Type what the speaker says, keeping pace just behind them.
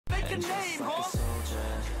a name, boss.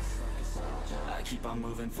 I keep on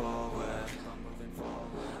moving forward,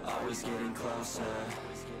 always getting closer.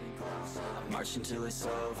 I march until it's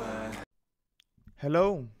over.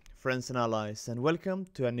 Hello friends and allies, and welcome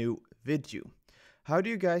to a new video. How do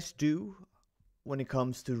you guys do when it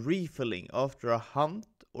comes to refilling after a hunt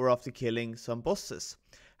or after killing some bosses?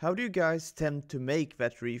 How do you guys tend to make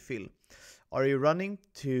that refill? Are you running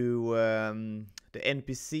to the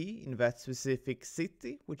NPC in that specific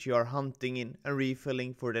city which you are hunting in and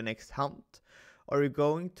refilling for the next hunt? Are you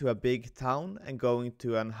going to a big town and going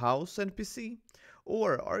to an house NPC?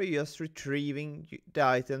 Or are you just retrieving the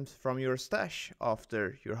items from your stash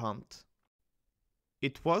after your hunt?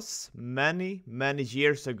 It was many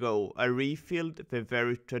years ago I refilled the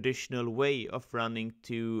very traditional way of running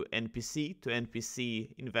to NPC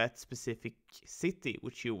in that specific city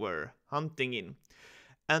which you were hunting in.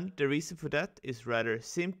 And the reason for that is rather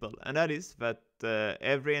simple, and that is that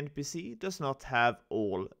every NPC does not have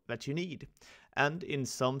all that you need. And in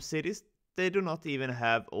some cities they do not even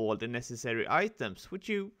have all the necessary items which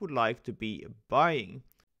you would like to be buying.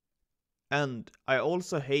 And I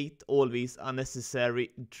also hate all these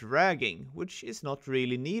unnecessary dragging, which is not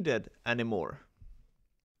really needed anymore.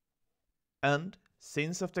 And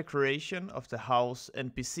since of the creation of the house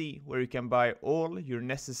NPC, where you can buy all your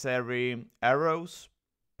necessary arrows,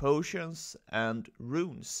 potions and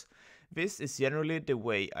runes, this is generally the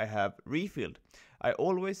way I have refilled. I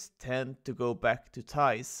always tend to go back to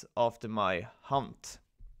ties after my hunt.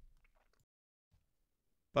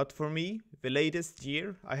 But for me, the latest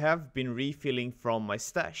year I have been refilling from my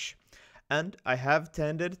stash, and I have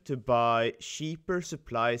tended to buy cheaper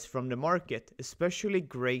supplies from the market, especially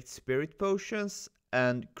great spirit potions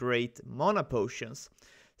and great mana potions.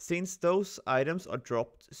 Since those items are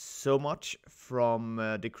dropped so much from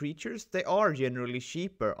the creatures, they are generally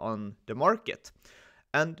cheaper on the market.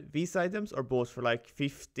 And these items are bought for like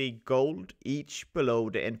 50 gold each below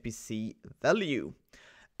the NPC value.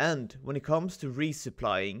 And when it comes to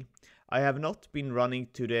resupplying, I have not been running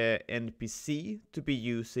to the NPC to be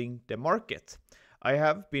using the market. I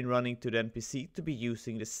have been running to the NPC to be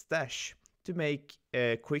using the stash to make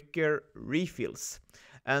quicker refills,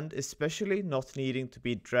 and especially not needing to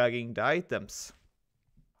be dragging the items.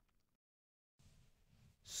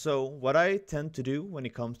 So what I tend to do when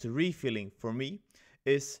it comes to refilling for me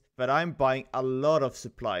is that I'm buying a lot of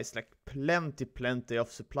supplies, like plenty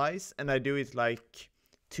of supplies, and I do it like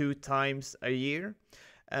 2 times a year.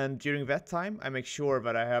 And during that time I make sure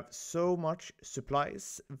that I have so much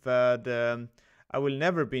supplies that I will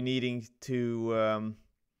never be needing to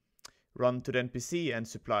run to the NPC and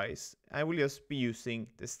supplies. I will just be using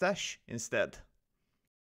the stash instead.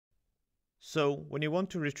 So when you want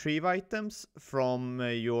to retrieve items from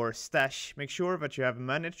your stash, make sure that you have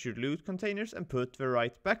managed your loot containers and put the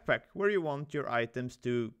right backpack where you want your items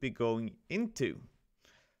to be going into.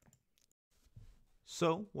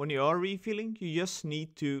 So when you are refilling, you just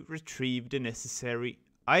need to retrieve the necessary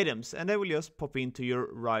items, and they will just pop into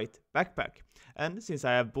your right backpack. And since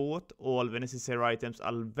I have bought all the necessary items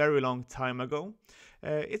a very long time ago,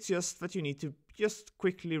 it's just that you need to just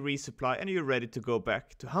quickly resupply and you're ready to go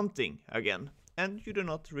back to hunting again. And you do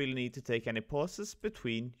not really need to take any pauses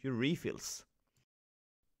between your refills.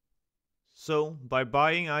 So by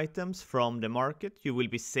buying items from the market, you will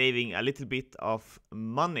be saving a little bit of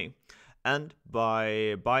money. And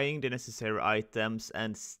by buying the necessary items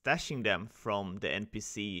and stashing them from the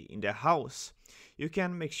NPC in the house, you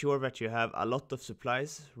can make sure that you have a lot of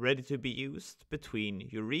supplies ready to be used between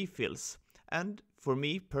your refills. And for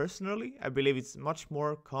me personally, I believe it's much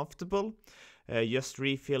more comfortable just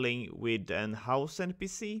refilling with an house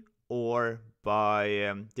NPC or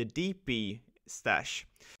by the DP stash.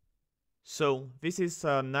 So this is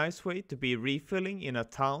a nice way to be refilling in a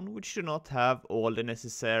town which do not have all the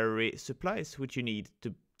necessary supplies which you need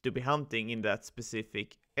to be hunting in that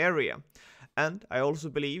specific area. And I also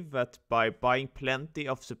believe that by buying plenty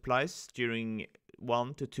of supplies during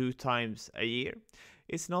 1 to 2 times a year,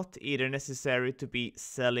 it's not either necessary to be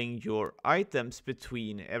selling your items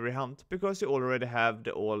between every hunt, because you already have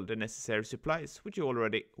all the necessary supplies which you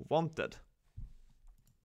already wanted.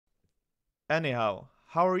 Anyhow,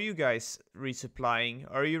 how are you guys resupplying?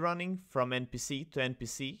 Are you running from NPC to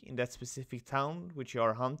NPC in that specific town which you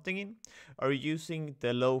are hunting in? Are you using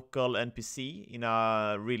the local NPC in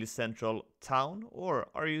a really central town? Or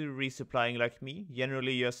are you resupplying like me,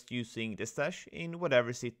 generally just using the stash in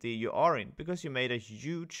whatever city you are in, because you made a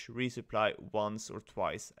huge resupply once or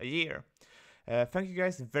twice a year? Thank you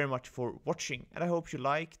guys very much for watching, and I hope you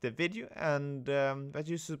like the video and that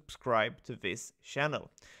you subscribe to this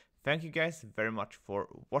channel. Thank you guys very much for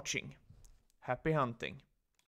watching. Happy hunting!